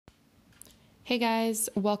Hey guys,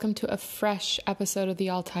 welcome to a fresh episode of the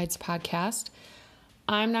All Tides podcast.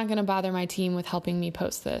 I'm not going to bother my team with helping me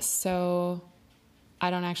post this, so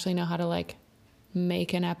I don't actually know how to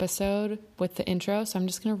make an episode with the intro, so I'm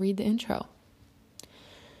just going to read the intro.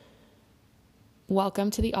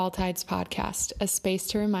 Welcome to the All Tides podcast, a space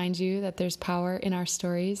to remind you that there's power in our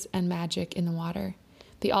stories and magic in the water.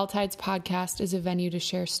 The All Tides podcast is a venue to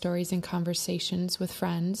share stories and conversations with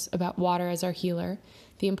friends about water as our healer,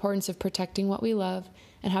 the importance of protecting what we love,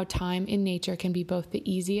 and how time in nature can be both the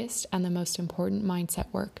easiest and the most important mindset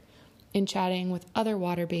work. In chatting with other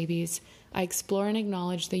water babies, I explore and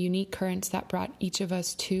acknowledge the unique currents that brought each of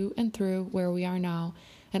us to and through where we are now,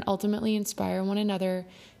 and ultimately inspire one another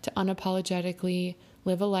to unapologetically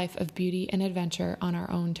live a life of beauty and adventure on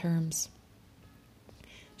our own terms.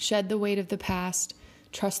 Shed the weight of the past,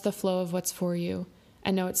 trust the flow of what's for you,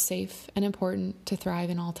 and know it's safe and important to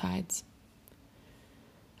thrive in all tides.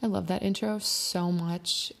 I love that intro so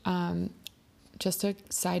much. Just a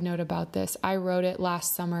side note about this. I wrote it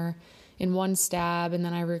last summer in one stab, and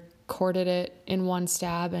then I recorded it in one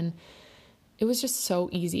stab, and it was just so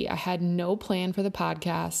easy. I had no plan for the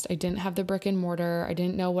podcast. I didn't have the brick and mortar. I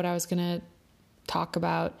didn't know what I was going to talk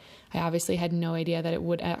about. I obviously had no idea that it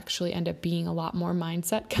would actually end up being a lot more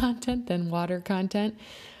mindset content than water content,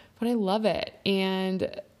 but I love it.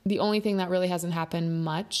 And the only thing that really hasn't happened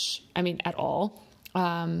at all,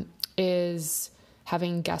 is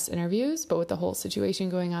having guest interviews. But with the whole situation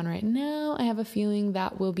going on right now, I have a feeling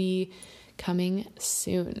that will be coming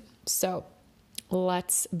soon. So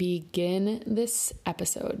let's begin this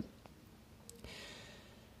episode.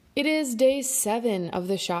 It is day 7 of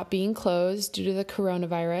the shop being closed due to the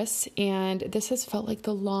coronavirus, and this has felt like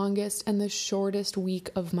the longest and the shortest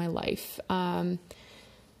week of my life, and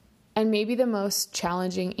maybe the most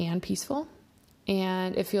challenging and peaceful.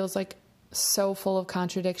 And it feels like so full of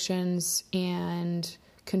contradictions and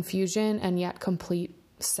confusion and yet complete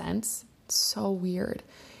sense. It's so weird.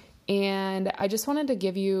 And I just wanted to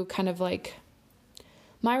give you kind of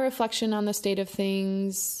my reflection on the state of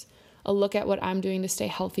things, a look at what I'm doing to stay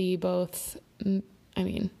healthy, both,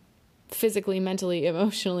 physically, mentally,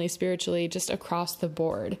 emotionally, spiritually, just across the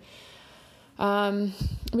board.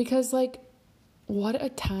 Because what a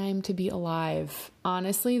time to be alive.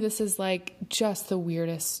 Honestly, this is just the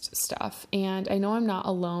weirdest stuff. And I know I'm not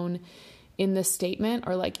alone in this statement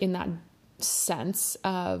or in that sense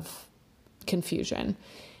of confusion.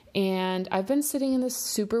 And I've been sitting in this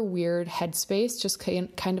super weird headspace, just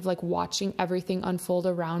kind of watching everything unfold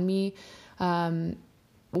around me,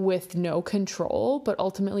 with no control, but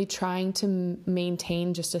ultimately trying to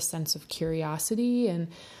maintain just a sense of curiosity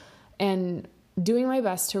and doing my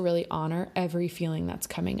best to really honor every feeling that's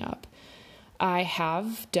coming up. I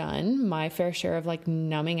have done my fair share of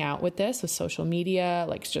numbing out with this, with social media,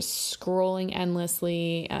 just scrolling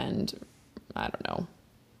endlessly and I don't know,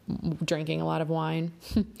 drinking a lot of wine.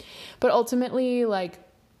 But ultimately,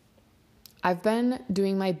 I've been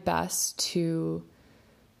doing my best to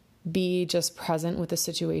be just present with the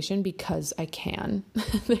situation because I can.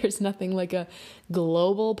 There's nothing like a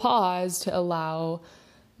global pause to allow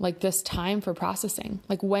this time for processing.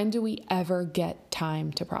 When do we ever get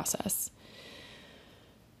time to process?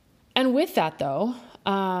 And with that though,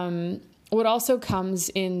 what also comes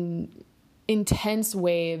in intense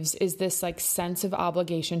waves is this sense of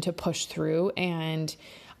obligation to push through. And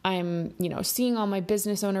I'm, seeing all my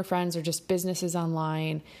business owner friends or just businesses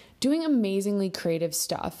online doing amazingly creative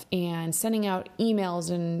stuff and sending out emails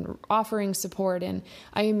and offering support. And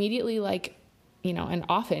I immediately and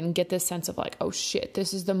often get this sense of oh shit,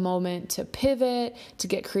 this is the moment to pivot, to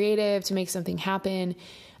get creative, to make something happen.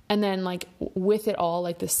 And then with it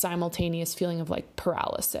all, this simultaneous feeling of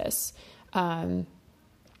paralysis.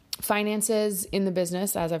 Finances in the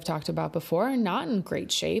business, as I've talked about before, are not in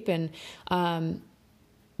great shape. And,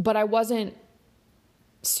 but I wasn't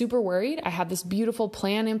super worried. I have this beautiful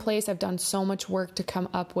plan in place. I've done so much work to come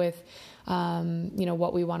up with,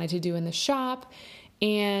 what we wanted to do in the shop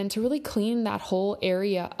and to really clean that whole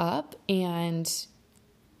area up and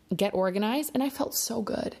get organized. And I felt so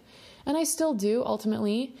good. And I still do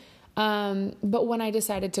ultimately. But when I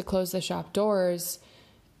decided to close the shop doors,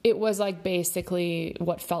 it was basically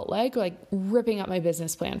what felt like ripping up my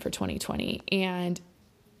business plan for 2020. And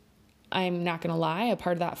I'm not going to lie, a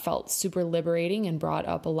part of that felt super liberating and brought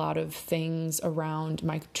up a lot of things around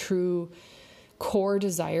my true core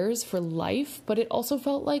desires for life. But it also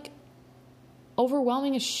felt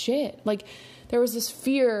overwhelming as shit. There was this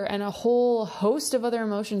fear and a whole host of other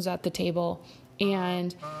emotions at the table.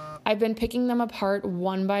 And I've been picking them apart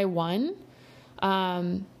one by one.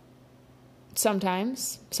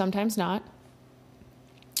 Sometimes not.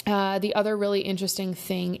 The other really interesting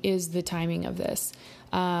thing is the timing of this.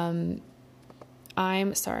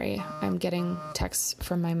 I'm sorry, I'm getting texts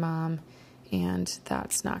from my mom, and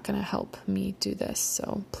that's not going to help me do this.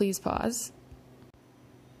 So please pause.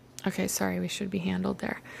 Okay, sorry, we should be handled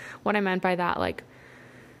there. What I meant by that, like,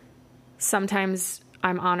 sometimes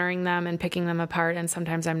I'm honoring them and picking them apart, and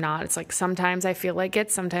sometimes I'm not. It's like sometimes I feel like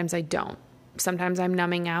it, sometimes I don't. Sometimes I'm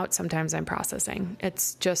numbing out, sometimes I'm processing.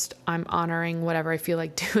 It's just I'm honoring whatever I feel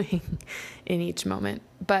like doing in each moment.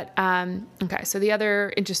 But okay, so the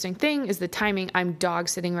other interesting thing is the timing. I'm dog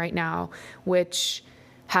sitting right now, which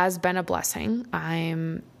has been a blessing.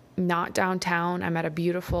 I'm not downtown. I'm at a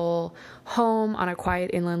beautiful home on a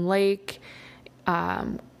quiet inland lake.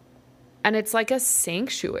 And it's like a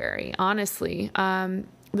sanctuary, honestly.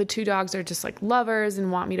 The two dogs are just like lovers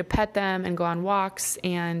and want me to pet them and go on walks,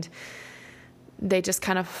 and they just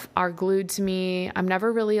kind of are glued to me. I'm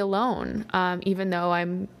never really alone, even though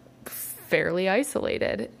I'm fairly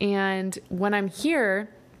isolated. And when I'm here,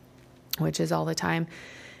 which is all the time,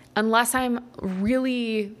 unless I'm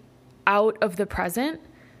really out of the present,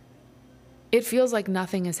 it feels like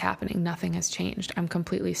nothing is happening. Nothing has changed. I'm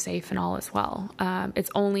completely safe and all is well. It's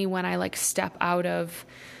only when I like step out of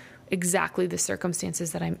exactly the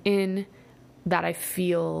circumstances that I'm in that I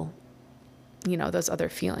feel, those other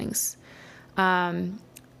feelings. All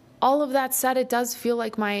of that said, it does feel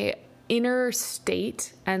like my inner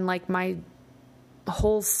state and like my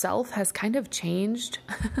whole self has kind of changed.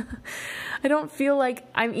 I don't feel like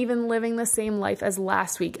I'm even living the same life as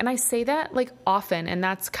last week. And I say that like often, and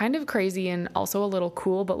that's kind of crazy and also a little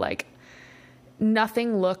cool, but like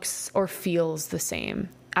nothing looks or feels the same.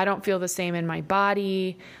 I don't feel the same in my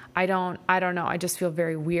body. I don't know. I just feel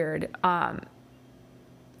very weird, and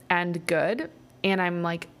good. And I'm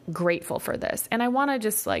like grateful for this. And I want to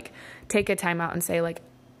just like take a time out and say like,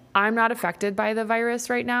 I'm not affected by the virus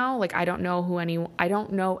right now. Like, I don't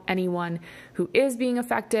know anyone who is being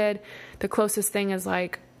affected. The closest thing is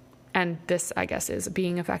like, and this I guess is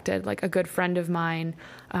being affected. Like a good friend of mine,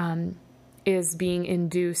 is being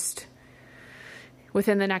induced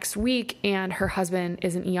within the next week, and her husband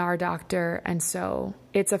is an ER doctor. And so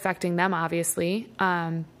it's affecting them, obviously.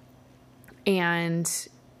 And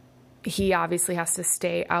he obviously has to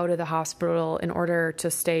stay out of the hospital in order to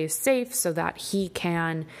stay safe so that he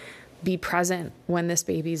can be present when this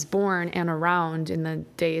baby's born and around in the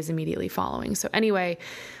days immediately following. So anyway,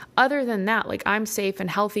 other than that, like I'm safe and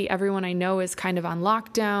healthy. Everyone I know is kind of on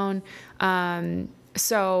lockdown.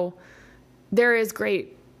 So there is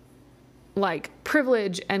great like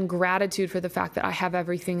privilege and gratitude for the fact that I have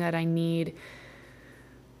everything that I need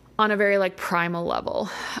on a very like primal level.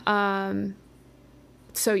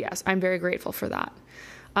 So yes, I'm very grateful for that.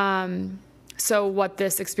 So what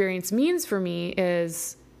this experience means for me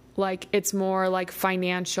is like, it's more like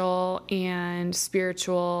financial and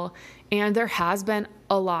spiritual. And there has been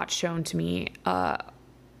a lot shown to me, a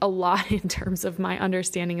lot in terms of my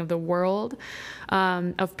understanding of the world,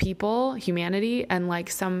 of people, humanity, and like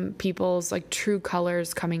some people's like true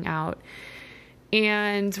colors coming out.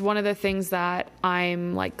 And one of the things that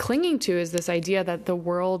I'm like clinging to is this idea that the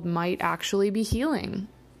world might actually be healing.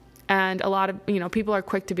 And a lot of, people are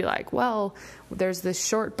quick to be like, well, there's this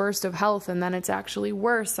short burst of health and then it's actually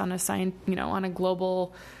worse on on a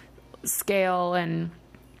global scale. And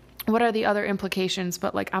what are the other implications?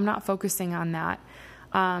 But like, I'm not focusing on that.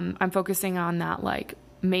 I'm focusing on that, like,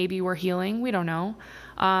 maybe we're healing. We don't know.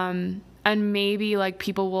 And maybe like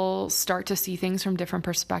people will start to see things from different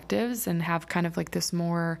perspectives and have kind of like this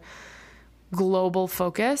more global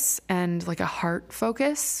focus and like a heart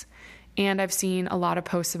focus. And I've seen a lot of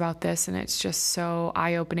posts about this, and it's just so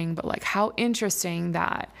eye-opening, but like how interesting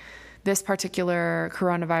that this particular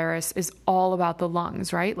coronavirus is all about the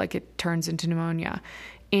lungs, right? Like it turns into pneumonia,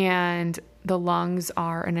 and the lungs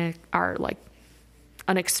are like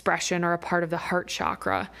an expression or a part of the heart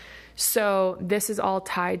chakra. So this is all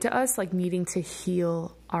tied to us like needing to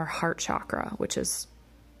heal our heart chakra, which is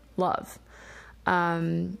love.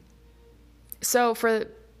 So for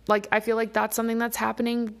like, I feel like that's something that's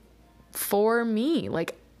happening for me.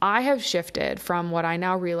 Like I have shifted from what I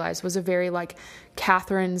now realize was a very like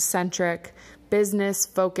Catherine-centric,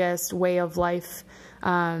 business-focused way of life,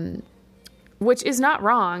 which is not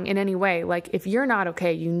wrong in any way. Like if you're not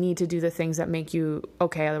okay, you need to do the things that make you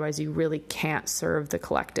okay. Otherwise you really can't serve the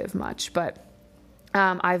collective much. But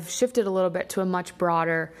I've shifted a little bit to a much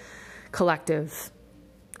broader collective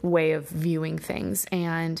way of viewing things.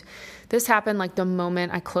 And this happened like the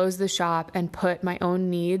moment I closed the shop and put my own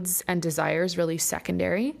needs and desires really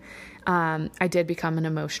secondary. I did become an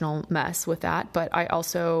emotional mess with that, but I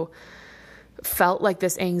also felt like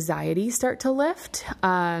this anxiety start to lift.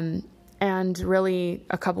 And really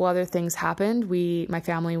a couple other things happened. My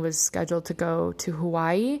family was scheduled to go to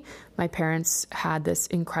Hawaii. My parents had this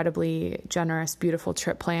incredibly generous, beautiful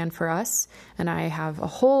trip planned for us. And I have a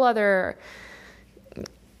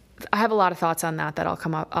lot of thoughts on that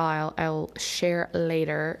I'll share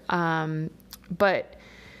later. But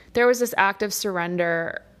there was this act of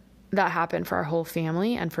surrender that happened for our whole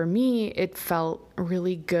family. And for me, it felt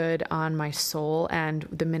really good on my soul. And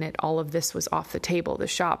the minute all of this was off the table, the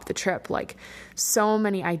shop, the trip, like so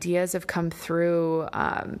many ideas have come through,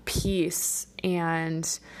 peace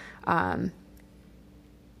and,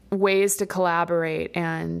 ways to collaborate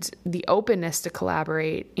and the openness to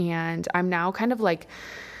collaborate. And I'm now kind of like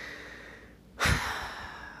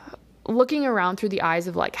looking around through the eyes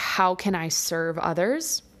of like, how can I serve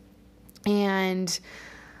others? And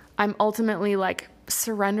I'm ultimately like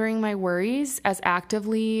surrendering my worries as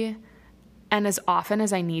actively and as often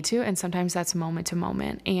as I need to. And sometimes that's moment to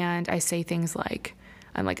moment. And I say things like,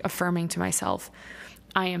 I'm like affirming to myself,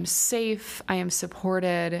 I am safe. I am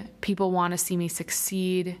supported. People want to see me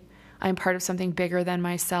succeed. I am part of something bigger than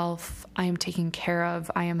myself. I am taken care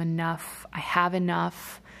of. I am enough. I have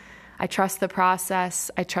enough. I trust the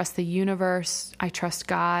process. I trust the universe. I trust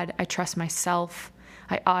God. I trust myself.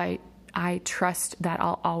 I trust that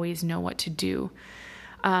I'll always know what to do.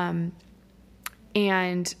 And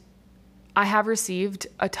I have received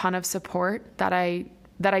a ton of support that I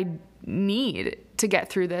need to get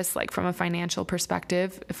through this, like from a financial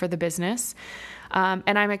perspective for the business.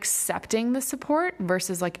 And I'm accepting the support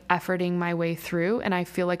versus like efforting my way through. And I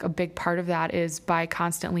feel like a big part of that is by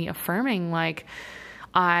constantly affirming, like,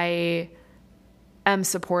 I am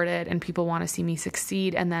supported and people want to see me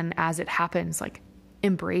succeed. And then as it happens, like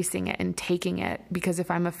embracing it and taking it, because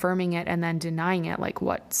if I'm affirming it and then denying it, like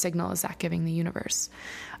what signal is that giving the universe?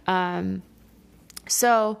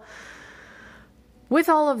 So with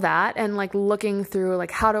all of that and like looking through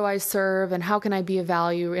like, how do I serve and how can I be of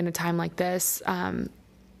value in a time like this? That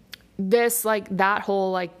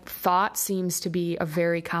whole like thought seems to be a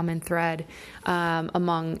very common thread,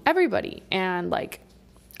 among everybody. And like,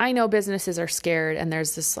 I know businesses are scared and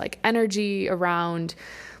there's this like energy around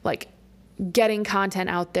like getting content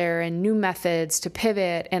out there and new methods to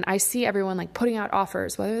pivot. And I see everyone like putting out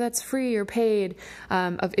offers, whether that's free or paid,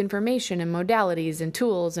 of information and modalities and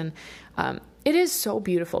tools. And, it is so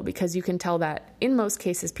beautiful because you can tell that in most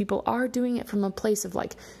cases, people are doing it from a place of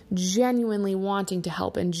like genuinely wanting to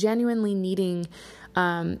help and genuinely needing,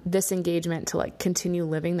 this engagement to like continue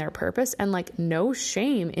living their purpose, and like no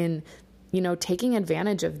shame in, taking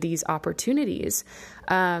advantage of these opportunities.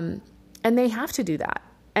 And they have to do that.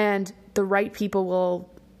 And the right people will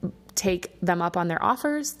take them up on their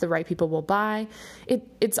offers. The right people will buy.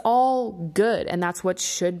 It's all good. And that's what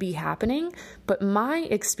should be happening. But my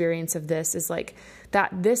experience of this is like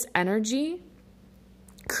that this energy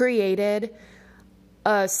created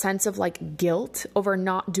a sense of like guilt over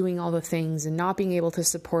not doing all the things and not being able to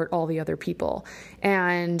support all the other people.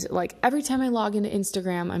 And like every time I log into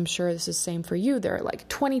Instagram, I'm sure this is the same for you. There are like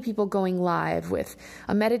 20 people going live with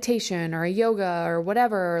a meditation or a yoga or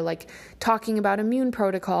whatever, or like talking about immune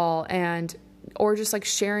protocol or just like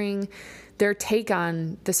sharing their take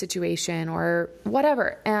on the situation or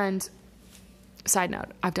whatever. And side note,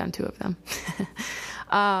 I've done 2 of them.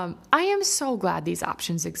 I am so glad these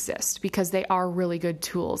options exist because they are really good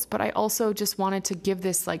tools, but I also just wanted to give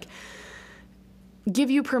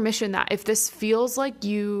you permission that if this feels like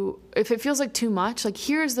if it feels like too much, like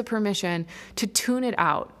here's the permission to tune it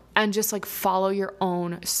out and just like follow your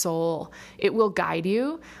own soul. It will guide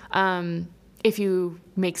you, if you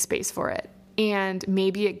make space for it. And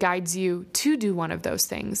maybe it guides you to do one of those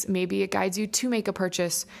things. Maybe it guides you to make a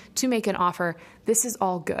purchase, to make an offer. This is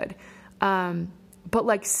all good. But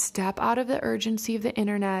like step out of the urgency of the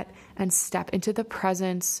internet and step into the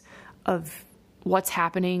presence of what's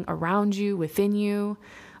happening around you, within you,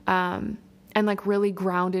 and like really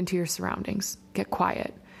ground into your surroundings. Get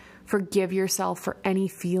quiet. Forgive yourself for any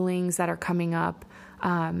feelings that are coming up,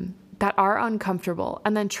 that are uncomfortable,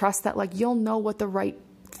 and then trust that like you'll know what the right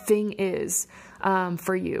thing is,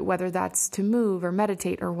 for you, whether that's to move or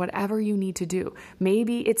meditate or whatever you need to do.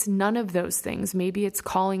 Maybe it's none of those things. Maybe it's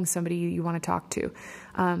calling somebody you want to talk to.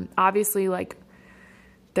 Obviously, like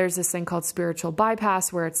there's this thing called spiritual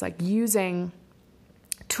bypass where it's like using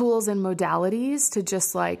tools and modalities to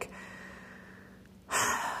just like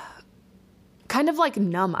kind of like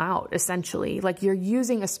numb out, essentially. Like you're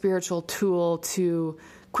using a spiritual tool to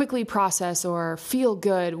quickly process or feel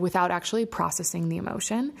good without actually processing the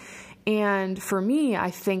emotion. And for me, I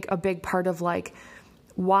think a big part of like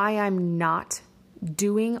why I'm not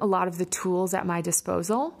doing a lot of the tools at my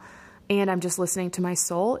disposal and I'm just listening to my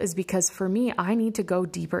soul is because for me, I need to go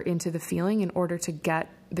deeper into the feeling in order to get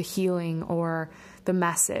the healing or the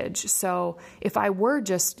message. So if I were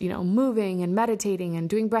just, moving and meditating and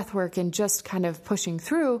doing breath work and just kind of pushing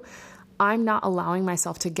through, I'm not allowing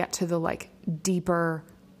myself to get to the deeper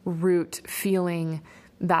root feeling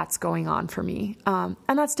that's going on for me. And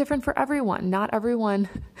that's different for everyone. Not everyone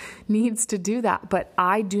needs to do that, but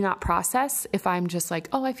I do not process if I'm just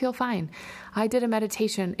oh, I feel fine. I did a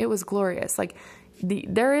meditation. It was glorious.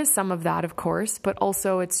 There is some of that, of course, but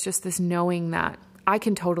also it's just this knowing that I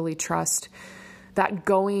can totally trust that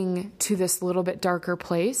going to this little bit darker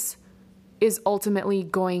place is ultimately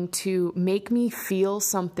going to make me feel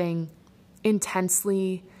something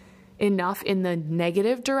intensely enough in the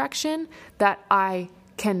negative direction that I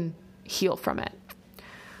can heal from it.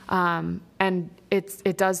 And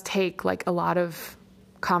it does take a lot of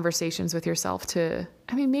conversations with yourself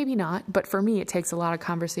maybe not, but for me, it takes a lot of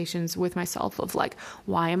conversations with myself of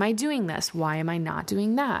why am I doing this? Why am I not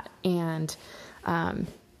doing that? And,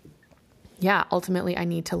 ultimately I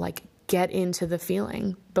need to get into the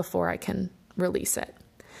feeling before I can release it.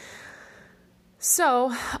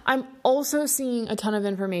 So I'm also seeing a ton of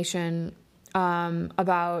information,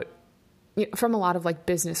 about, from a lot of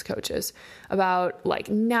business coaches about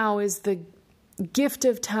now is the gift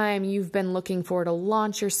of time you've been looking for to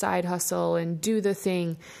launch your side hustle and do the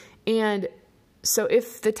thing. And so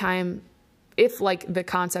if the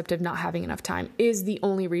concept of not having enough time is the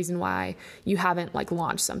only reason why you haven't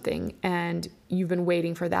launched something and you've been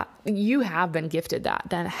waiting for that, you have been gifted that,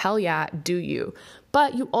 then hell yeah, do you.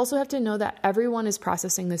 But you also have to know that everyone is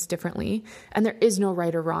processing this differently and there is no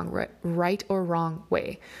right or wrong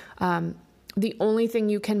way. The only thing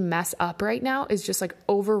you can mess up right now is just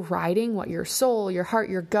overriding what your soul, your heart,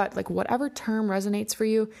 your gut, whatever term resonates for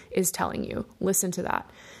you is telling you. Listen to that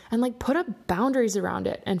and put up boundaries around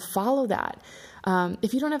it and follow that.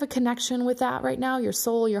 If you don't have a connection with that right now, your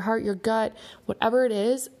soul, your heart, your gut, whatever it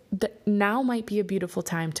is, now might be a beautiful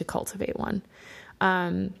time to cultivate one.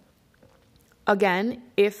 Again,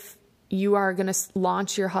 if you are going to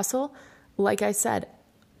launch your hustle, like I said,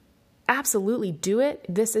 absolutely do it.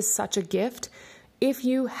 This is such a gift. If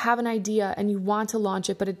you have an idea and you want to launch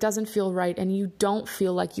it, but it doesn't feel right and you don't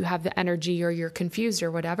feel like you have the energy or you're confused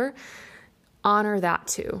or whatever, honor that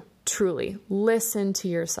too. Truly listen to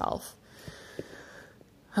yourself.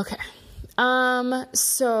 Okay.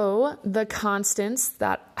 So the constants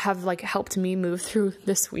that have helped me move through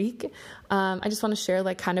this week, I just want to share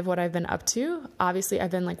kind of what I've been up to. Obviously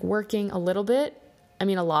I've been working a little bit. I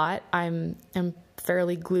mean, a lot. I'm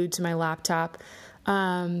fairly glued to my laptop.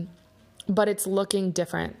 But it's looking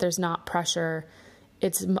different. There's not pressure.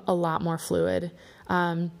 It's a lot more fluid.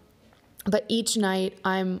 But each night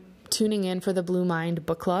I'm tuning in for the Blue Mind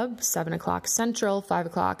Book Club, 7:00 Central,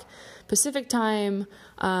 5:00 Pacific time.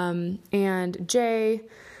 And Jay,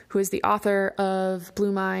 who is the author of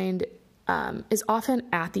Blue Mind, is often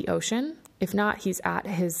at the ocean. If not, he's at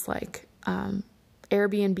his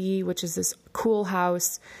Airbnb, which is this cool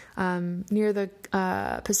house near the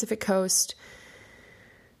Pacific coast.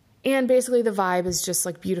 And basically the vibe is just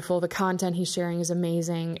beautiful. The content he's sharing is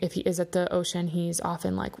amazing. If he is at the ocean, he's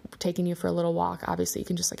often taking you for a little walk. Obviously you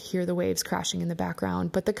can just hear the waves crashing in the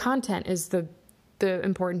background, but the content is the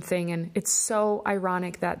important thing. And it's so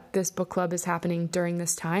ironic that this book club is happening during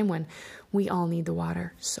this time when we all need the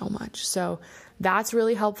water so much. So that's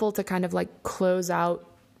really helpful to kind of close out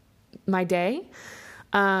my day.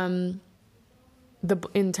 In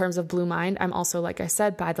terms of Blue Mind, I'm also, like I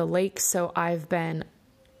said, by the lake. So I've been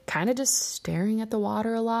kind of just staring at the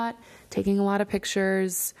water a lot, taking a lot of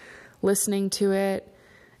pictures, listening to it.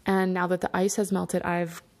 And now that the ice has melted,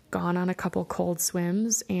 I've gone on a couple cold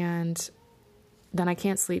swims and then I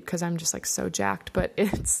can't sleep because I'm just so jacked, but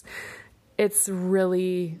it's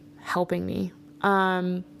really helping me.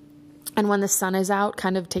 And when the sun is out,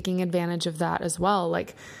 kind of taking advantage of that as well.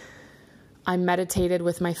 I meditated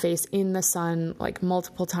with my face in the sun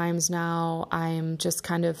multiple times now. I'm just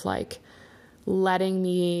kind of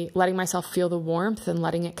letting myself feel the warmth and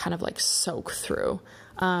letting it kind of soak through.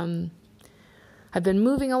 I've been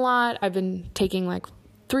moving a lot. I've been taking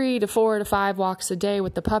 3 to 4 to 5 walks a day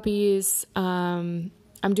with the puppies. I'm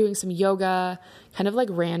doing some yoga, kind of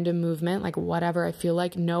random movement, whatever I feel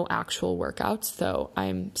like, no actual workouts, though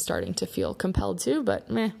I'm starting to feel compelled to, but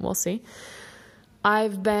we'll see.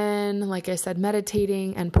 I've been, like I said,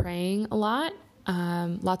 meditating and praying a lot.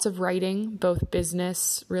 Lots of writing, both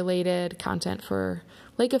business related content for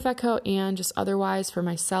Lake Effect Co. and just otherwise for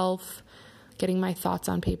myself, getting my thoughts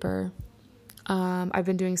on paper. I've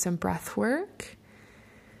been doing some breath work,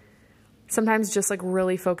 sometimes just like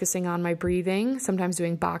really focusing on my breathing, sometimes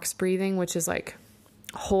doing box breathing, which is like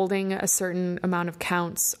holding a certain amount of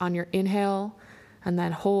counts on your inhale and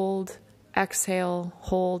then hold, exhale,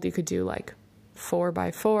 hold. You could do like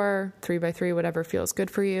 4x4, 3x3, whatever feels good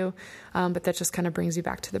for you. But that just kind of brings you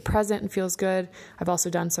back to the present and feels good. I've also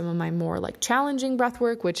done some of my more like challenging breath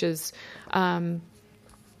work, which is,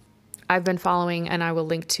 I've been following, and I will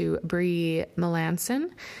link to Brie Melanson.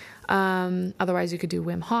 Otherwise you could do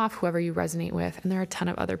Wim Hof, whoever you resonate with. And there are a ton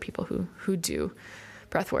of other people who do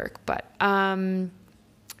breath work, but,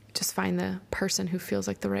 just find the person who feels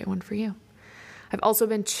like the right one for you. I've also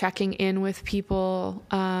been checking in with people,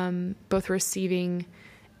 both receiving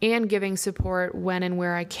and giving support when and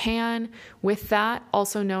where I can. With that,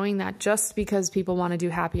 also knowing that just because people want to do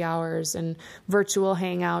happy hours and virtual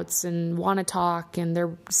hangouts and want to talk, and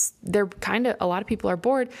they're kind of, a lot of people are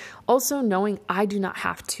bored, also knowing I do not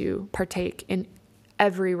have to partake in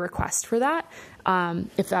every request for that,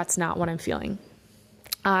 if that's not what I'm feeling.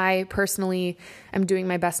 I personally am doing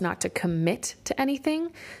my best not to commit to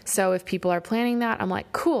anything. So if people are planning that, I'm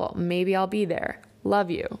like, cool, maybe I'll be there.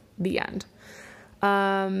 Love you. The end.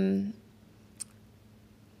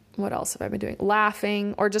 What else have I been doing?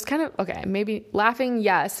 Laughing, or just kind of, okay, maybe laughing.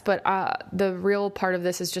 Yes. But, the real part of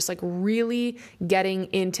this is just like really getting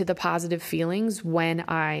into the positive feelings when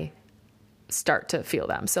I start to feel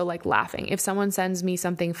them. So like laughing, if someone sends me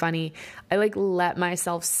something funny, I like let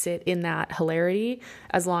myself sit in that hilarity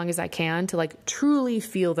as long as I can to like truly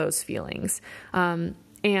feel those feelings.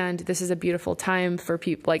 And this is a beautiful time for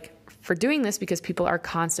people, like for doing this, because people are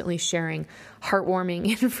constantly sharing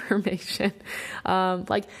heartwarming information.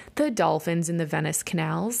 Like the dolphins in the Venice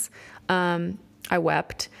canals. I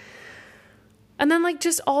wept. And then like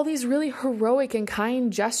just all these really heroic and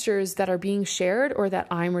kind gestures that are being shared or that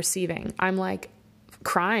I'm receiving. I'm like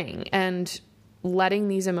crying and letting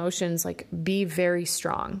these emotions like be very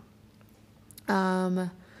strong.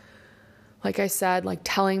 Like I said, like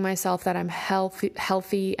telling myself that I'm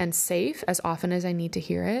healthy and safe as often as I need to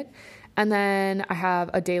hear it. And then I have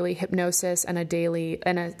a daily hypnosis and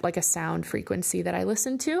a sound frequency that I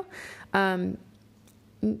listen to.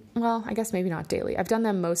 Well, I guess maybe not daily. I've done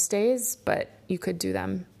them most days, but you could do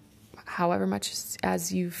them however much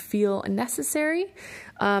as you feel necessary.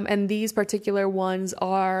 And these particular ones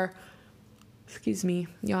are, excuse me,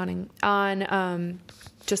 yawning, on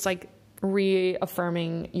just like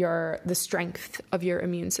reaffirming the strength of your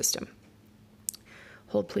immune system.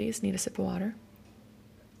 Hold, please. Need a sip of water.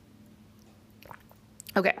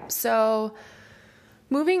 Okay, so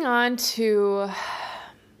moving on to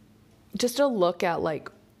just a look at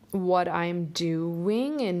like what I'm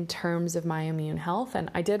doing in terms of my immune health.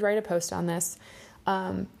 And I did write a post on this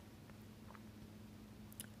at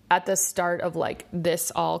the start of like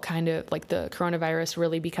this all kind of like the coronavirus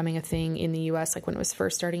really becoming a thing in the US, like when it was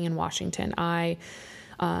first starting in Washington. I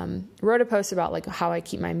wrote a post about like how I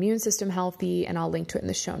keep my immune system healthy, and I'll link to it in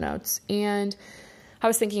the show notes. And I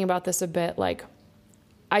was thinking about this a bit, like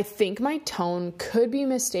I think my tone could be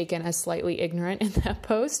mistaken as slightly ignorant in that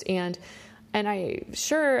post. And I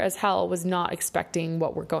sure as hell was not expecting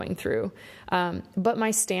what we're going through. But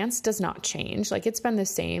my stance does not change. Like it's been the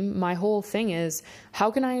same. My whole thing is, how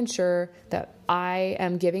can I ensure that I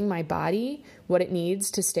am giving my body what it needs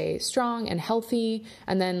to stay strong and healthy?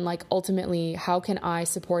 And then like ultimately, how can I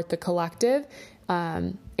support the collective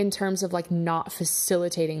in terms of like not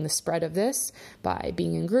facilitating the spread of this by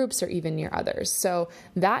being in groups or even near others. So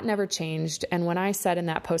that never changed. And when I said in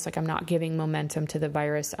that post, like I'm not giving momentum to the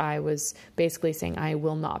virus, I was basically saying I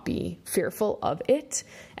will not be fearful of it.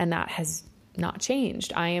 And that has not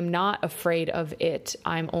changed. I am not afraid of it.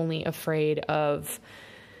 I'm only afraid of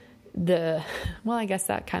well, I guess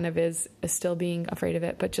that kind of is still being afraid of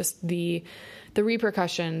it, but just the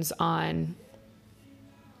repercussions on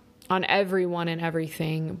everyone and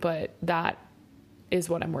everything. But that is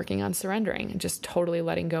what I'm working on, surrendering and just totally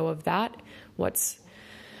letting go of that. What's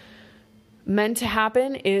meant to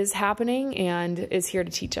happen is happening and is here to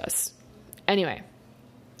teach us. Anyway,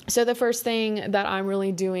 so the first thing that I'm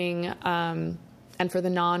really doing, and for the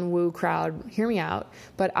non-woo crowd, hear me out,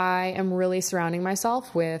 but I am really surrounding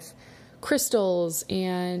myself with crystals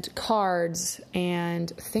and cards and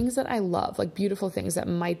things that I love, like beautiful things that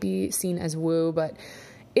might be seen as woo, but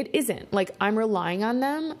it isn't. Like I'm relying on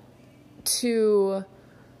them to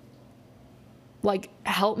like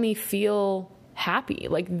help me feel happy.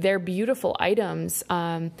 Like they're beautiful items.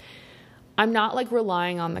 I'm not like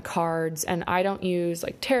relying on the cards, and I don't use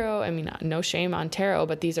like tarot. I mean, no shame on tarot,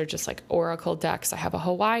 but these are just like oracle decks. I have a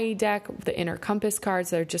Hawaii deck, the Inner Compass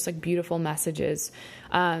cards. They're just like beautiful messages.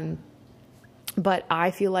 but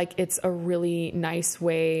I feel like it's a really nice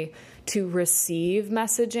way to receive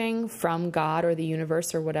messaging from God or the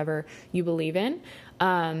universe or whatever you believe in.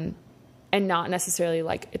 And not necessarily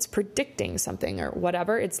like it's predicting something or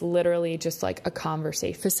whatever. It's literally just like a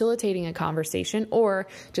conversation, facilitating a conversation, or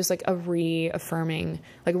just like a reaffirming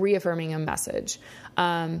a message.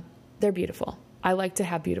 They're beautiful. I like to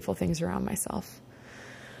have beautiful things around myself.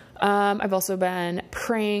 I've also been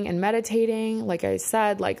praying and meditating. Like I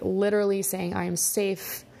said, like literally saying I am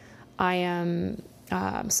safe. I am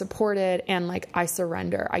supported, and like I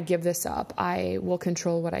surrender. I give this up. I will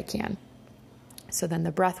control what I can. So then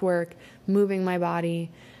the breath work, moving my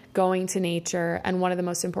body, going to nature. And one of the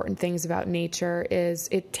most important things about nature is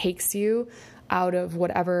it takes you out of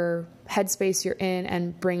whatever headspace you're in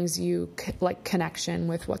and brings you like connection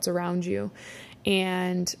with what's around you.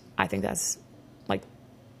 And I think that's like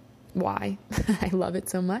why I love it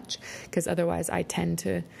so much, because otherwise I tend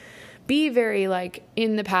to be very like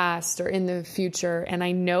in the past or in the future. And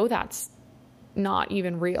I know that's not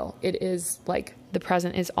even real. It is like the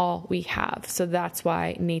present is all we have. So that's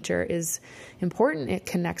why nature is important. It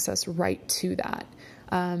connects us right to that.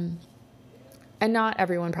 And not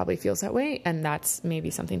everyone probably feels that way. And that's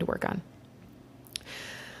maybe something to work on.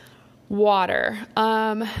 Water.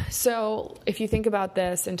 So if you think about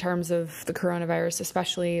this in terms of the coronavirus,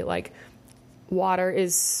 especially, like water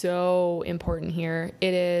is so important here.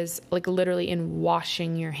 It is like literally in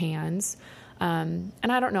washing your hands. And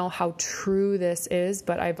I don't know how true this is,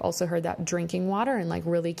 but I've also heard that drinking water and like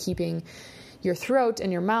really keeping your throat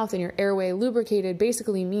and your mouth and your airway lubricated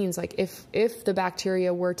basically means like if the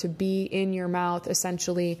bacteria were to be in your mouth,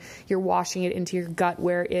 essentially you're washing it into your gut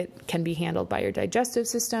where it can be handled by your digestive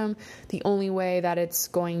system. The only way that it's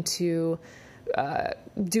going to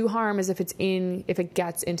do harm is if it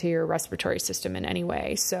gets into your respiratory system in any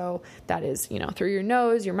way. So that is, through your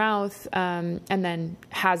nose, your mouth, and then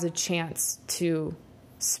has a chance to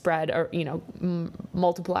spread or,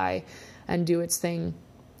 multiply and do its thing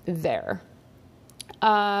there.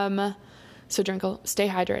 So stay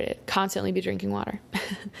hydrated, constantly be drinking water.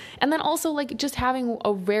 And then also like just having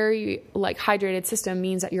a very like hydrated system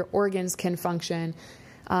means that your organs can function,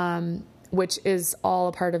 which is all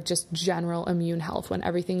a part of just general immune health. When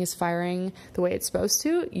everything is firing the way it's supposed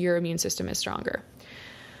to, your immune system is stronger.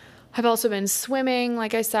 I've also been swimming,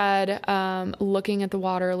 like I said, looking at the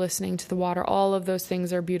water, listening to the water. All of those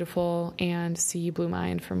things are beautiful, and see Blue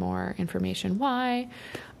Mind for more information why.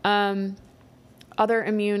 Other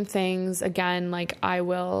immune things, again, like I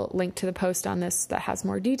will link to the post on this that has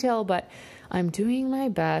more detail, but I'm doing my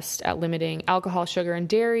best at limiting alcohol, sugar, and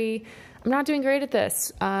dairy. I'm not doing great at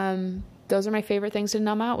this. Those are my favorite things to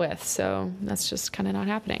numb out with. So that's just kind of not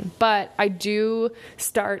happening. But I do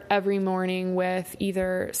start every morning with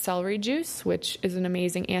either celery juice, which is an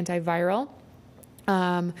amazing antiviral.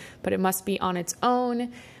 But it must be on its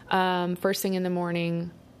own. First thing in the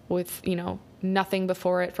morning with, nothing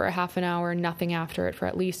before it for a half an hour, nothing after it for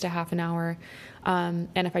at least a half an hour. And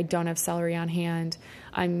if I don't have celery on hand,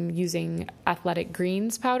 I'm using Athletic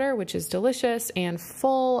Greens powder, which is delicious and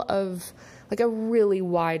full of like a really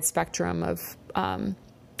wide spectrum of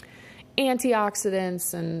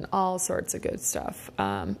antioxidants and all sorts of good stuff.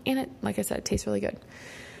 And it, like I said, it tastes really good.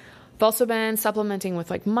 I've also been supplementing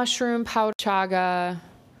with like mushroom powder, chaga,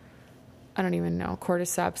 I don't even know,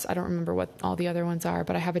 cordyceps. I don't remember what all the other ones are,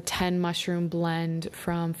 but I have a 10 mushroom blend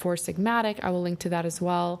from Four Sigmatic. I will link to that as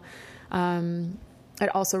well.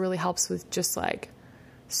 It also really helps with just like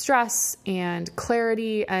stress and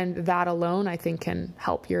clarity, and that alone I think can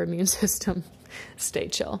help your immune system stay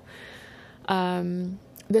chill.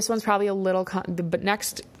 This one's probably a little, but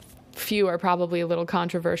next few are probably a little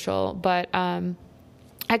controversial, but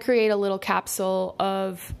I create a little capsule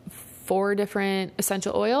of 4 different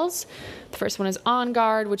essential oils. The first one is On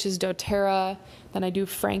Guard, which is doTERRA. Then I do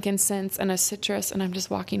frankincense and a citrus, and I'm just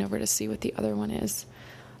walking over to see what the other one is.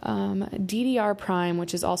 DDR Prime,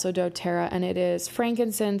 which is also doTERRA, and it is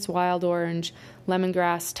frankincense, wild orange,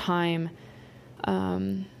 lemongrass, thyme,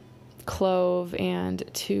 clove, and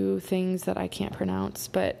 2 things that I can't pronounce,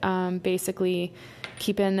 but basically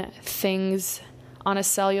keeping things on a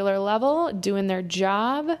cellular level, doing their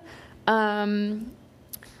job.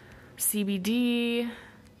 CBD,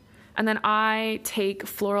 and then I take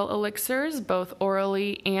floral elixirs, both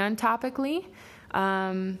orally and topically.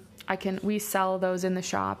 We sell those in the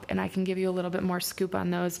shop, and I can give you a little bit more scoop on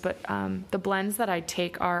those, but the blends that I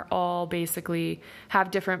take are all basically have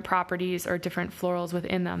different properties or different florals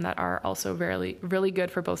within them that are also really, really good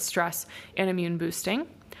for both stress and immune boosting.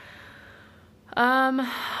 I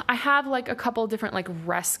have like a couple different like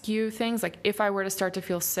rescue things. Like if I were to start to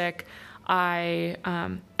feel sick,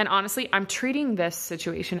 and honestly, I'm treating this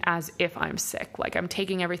situation as if I'm sick. Like I'm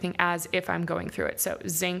taking everything as if I'm going through it. So a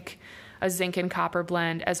zinc and copper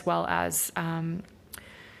blend, as well as,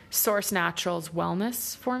 Source Naturals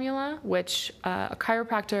wellness formula, which a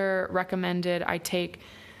chiropractor recommended I take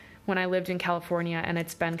when I lived in California, and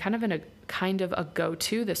it's been kind of a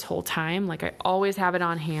go-to this whole time. Like I always have it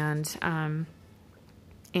on hand.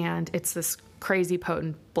 And it's this crazy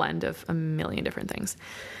potent blend of a million different things.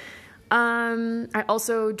 I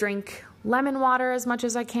also drink lemon water as much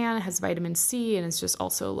as I can. It has vitamin C, and it's just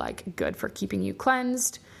also like good for keeping you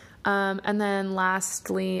cleansed. And then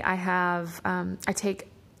lastly, I take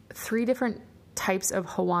 3 different types of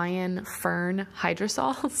Hawaiian fern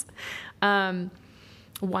hydrosols.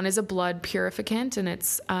 One is a blood purificant, and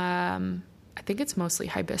it's, I think it's mostly a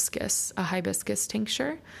hibiscus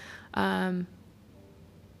tincture. Hold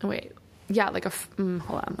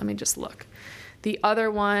on, let me just look. The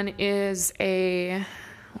other one is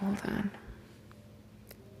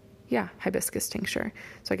hibiscus tincture.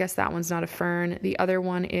 So I guess that one's not a fern. The other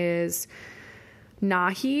one is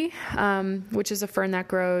nahi, which is a fern that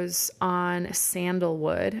grows on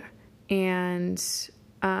sandalwood, and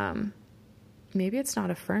maybe it's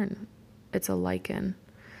not a fern, it's a lichen.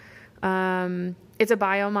 It's a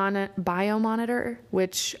biomonitor,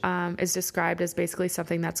 which is described as basically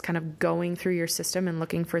something that's kind of going through your system and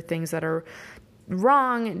looking for things that are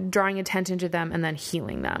wrong, drawing attention to them, and then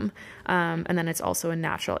healing them. And then it's also a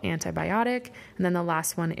natural antibiotic. And then the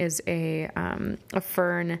last one is a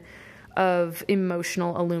fern of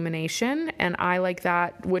emotional illumination. And I like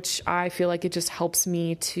that, which I feel like it just helps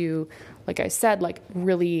me to, like I said, like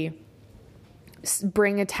really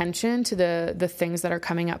bring attention to the things that are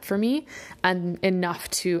coming up for me, and enough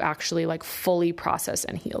to actually like fully process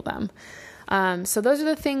and heal them. So those are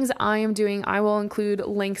the things I am doing. I will include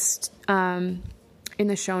links in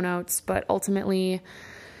the show notes, but ultimately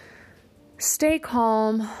stay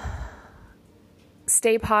calm,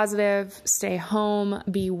 stay positive, stay home,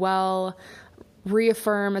 be well,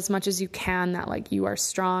 reaffirm as much as you can that like you are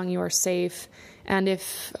strong, you are safe. And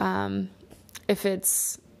if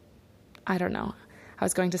it's, I don't know, I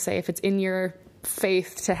was going to say, if it's in your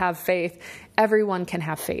faith to have faith, everyone can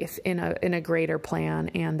have faith in a greater plan,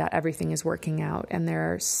 and that everything is working out. And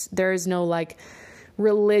there is no like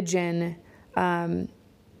religion,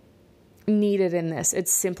 needed in this.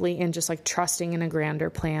 It's simply in just like trusting in a grander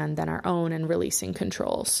plan than our own and releasing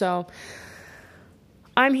control. So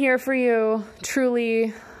I'm here for you,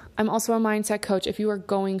 truly. I'm also a mindset coach. If you are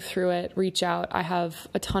going through it, reach out. I have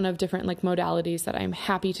a ton of different like modalities that I'm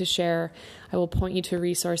happy to share. I will point you to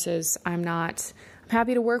resources. I'm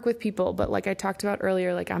happy to work with people, but like I talked about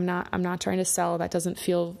earlier, like I'm not trying to sell. That doesn't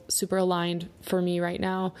feel super aligned for me right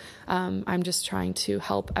now. I'm just trying to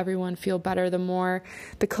help everyone feel better. The more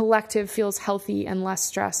the collective feels healthy and less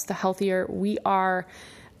stressed, the healthier we are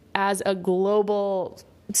as a global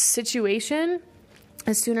situation.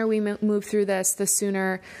 The sooner we move through this, the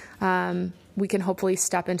sooner we can hopefully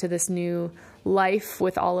step into this new life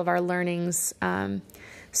with all of our learnings.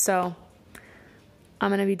 So I'm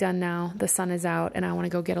going to be done now. The sun is out, and I want to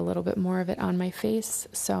go get a little bit more of it on my face.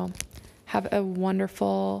 So have a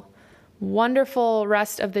wonderful, wonderful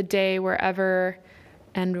rest of the day wherever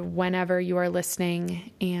and whenever you are listening,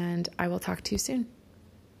 and I will talk to you soon.